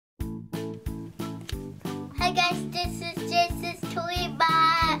Hi guys, this is Jason's Toy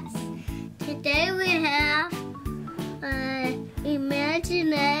Box. Today we have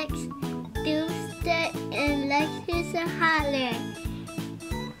Imaginext, Doomsday, and Lex Luther.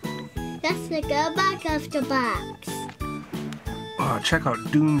 That's the good back of the box. Oh, check out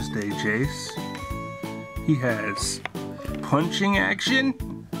Doomsday, Jace. He has punching action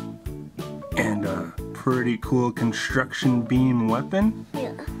and a pretty cool construction beam weapon.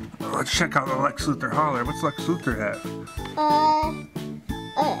 Yeah. Let's check out the Lex Luther holler. What's Lex Luther have? A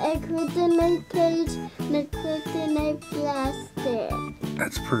kryptonite cage and a kryptonite blaster.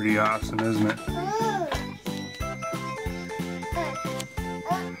 That's pretty awesome, isn't it?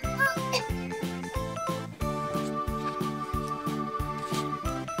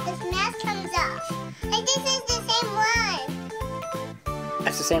 This mask comes off. And this is the same one.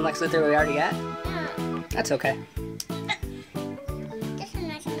 That's the same Lex Luther we already got? Yeah. That's okay. This one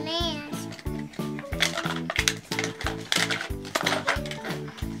has a mask.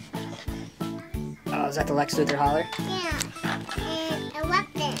 Oh, is that the Lex Luther holler? Yeah. And a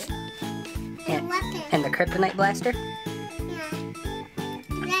weapon. And a weapon. And the kryptonite blaster? Yeah.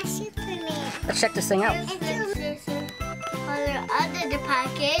 That's Superman. Let's check this thing out. And Superman. Under the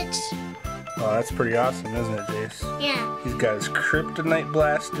package. Oh, that's pretty awesome, isn't it, Jace? Yeah. He's got his kryptonite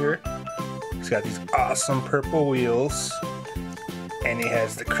blaster. He's got these awesome purple wheels. And he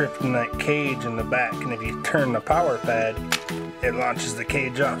has the kryptonite cage in the back. And if you turn the power pad, it launches the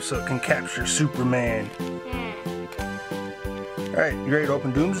cage up so it can capture Superman. Yeah. Alright, you ready to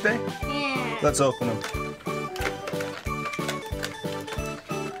open Doomsday? Yeah. Let's open him.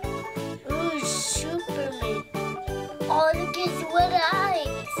 Ooh, Superman. Oh, look at his red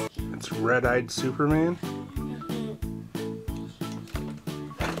eyes. It's red-eyed Superman.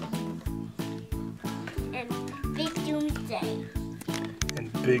 And Big Doomsday.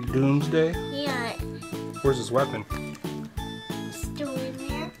 And Big Doomsday. Yeah. Where's his weapon? Still in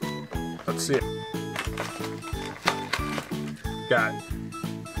there. Let's see it. Got it.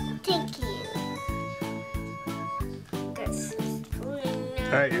 Thank you.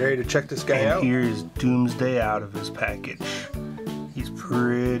 Alright, you ready to check this guy out? Here's Doomsday out of his package. He's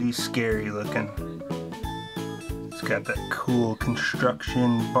pretty scary looking. He's got that cool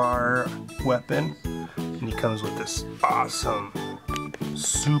construction bar weapon. And he comes with this awesome,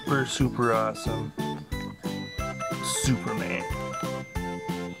 super awesome Superman.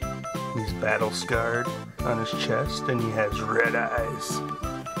 He's battle scarred on his chest and he has red eyes.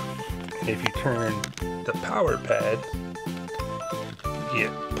 And if you turn the power pad, you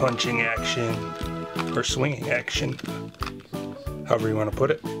get punching action or swinging action, however you want to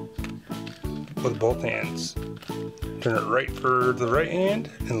put it, with both hands. Turn it right for the right hand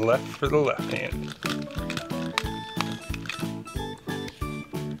and left for the left hand.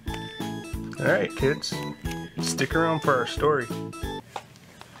 Alright kids, stick around for our story.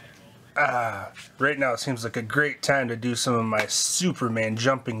 Right now it seems like a great time to do some of my Superman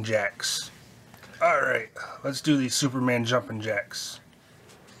jumping jacks. Alright, let's do these Superman jumping jacks.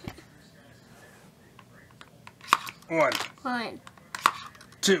 1,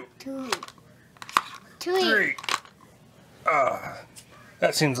 2, 3.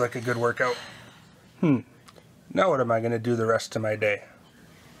 That seems like a good workout. Now what am I going to do the rest of my day?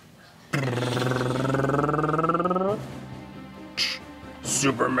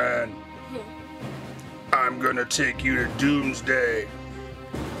 Superman, I'm going to take you to Doomsday.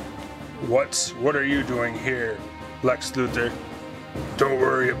 What are you doing here, Lex Luthor? Don't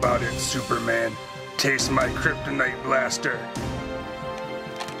worry about it, Superman. Taste my kryptonite blaster.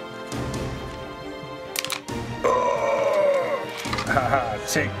 Oh! Haha,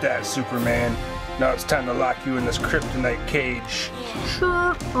 take that, Superman. Now it's time to lock you in this kryptonite cage.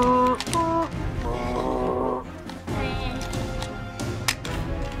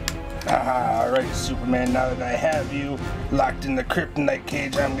 Alright, Superman, now that I have you locked in the kryptonite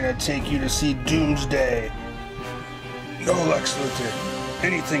cage, I'm gonna take you to see Doomsday. No, Lex Luthor.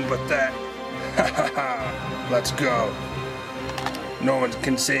 Anything but that. Let's go. No one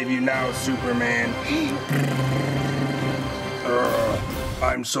can save you now, Superman.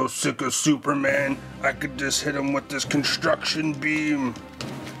 I'm so sick of Superman, I could just hit him with this construction beam.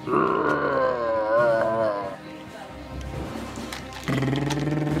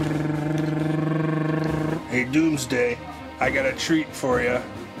 Hey Doomsday, I got a treat for you.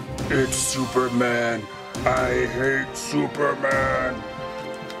 It's Superman. I hate Superman.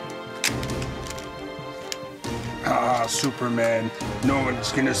 Superman, no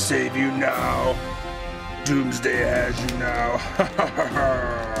one's gonna save you now. Doomsday has you now.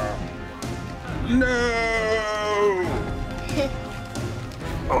 No!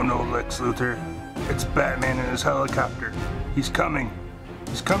 Oh no, Lex Luthor. It's Batman in his helicopter. He's coming.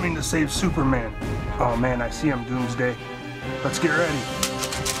 He's coming to save Superman. Oh man, I see him, Doomsday. Let's get ready.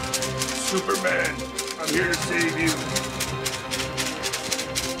 Superman, I'm here to save you.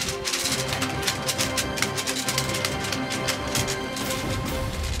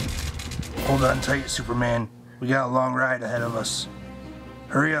 Hold on tight, Superman. We got a long ride ahead of us.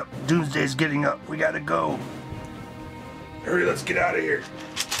 Hurry up, Doomsday's getting up. We gotta go. Hurry, let's get out of here.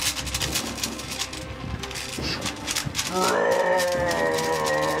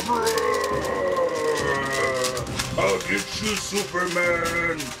 I'll get you,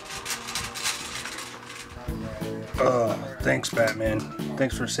 Superman. Thanks, Batman.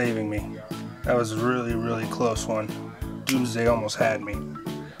 Thanks for saving me. That was a really, really close one. Doomsday almost had me.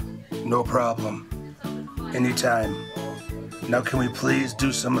 No problem. Anytime. Now can we please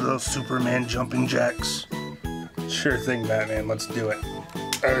do some of those Superman jumping jacks? Sure thing, Batman. Let's do it.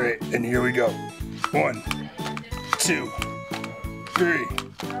 Alright, and here we go. 1, 2, 3,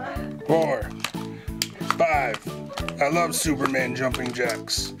 4, 5. I love Superman jumping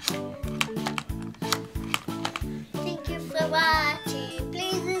jacks. Thank you for watching.